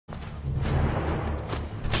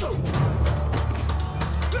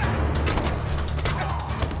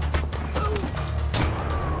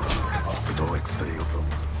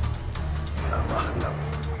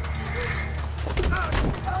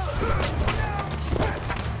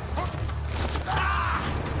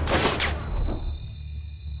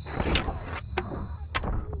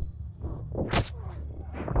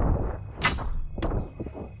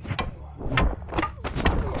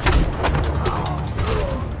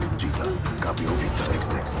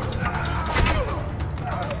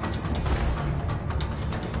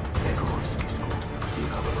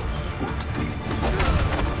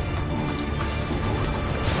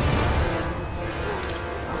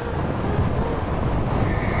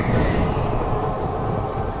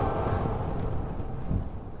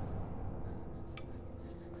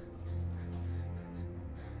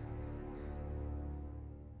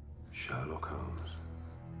Sherlock Holmes.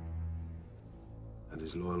 And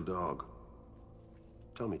his loyal dog.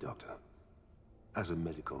 Tell me, Doctor, as a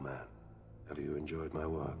medical man, have you enjoyed my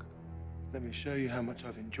work? Let me show you how much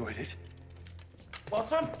I've enjoyed it.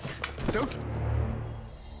 Watson! Jude!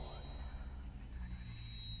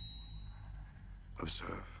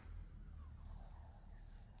 Observe.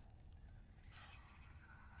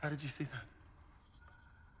 How did you see that?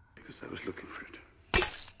 Because I was looking for it.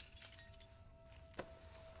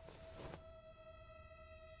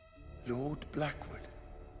 Lord Blackwood.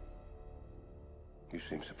 You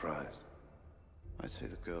seem surprised. I'd say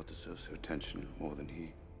the girl deserves her attention more than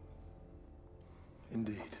he.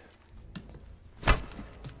 Indeed.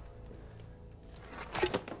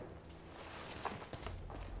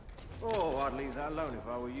 Oh, I'd leave that alone if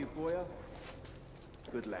I were you, Boyer.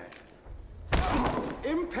 Good lad.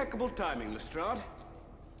 Impeccable timing, Lestrade.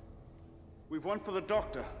 We've one for the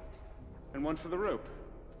doctor, and one for the rope.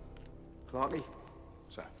 Clarky?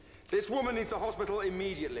 Sir. This woman needs the hospital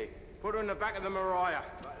immediately. Put her in the back of the Mariah.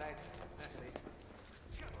 Right, lads. That's it.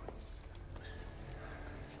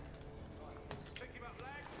 Pick him up,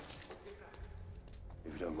 lads.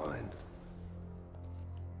 If you don't mind.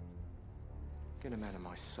 Get him out of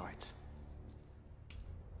my sight.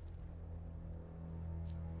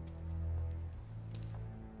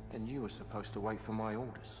 Then you were supposed to wait for my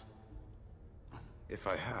orders. If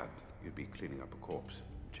I had, you'd be cleaning up a corpse,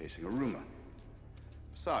 chasing a rumor.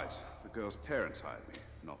 Besides, the girl's parents hired me,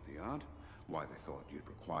 not the yard. Why they thought you'd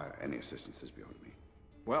require any assistance is beyond me.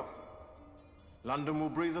 Well, London will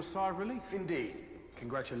breathe a sigh of relief. Indeed.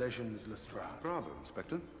 Congratulations, Lestrade. Bravo,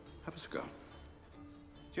 Inspector. Have a cigar.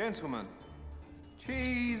 Gentlemen,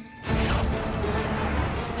 cheese!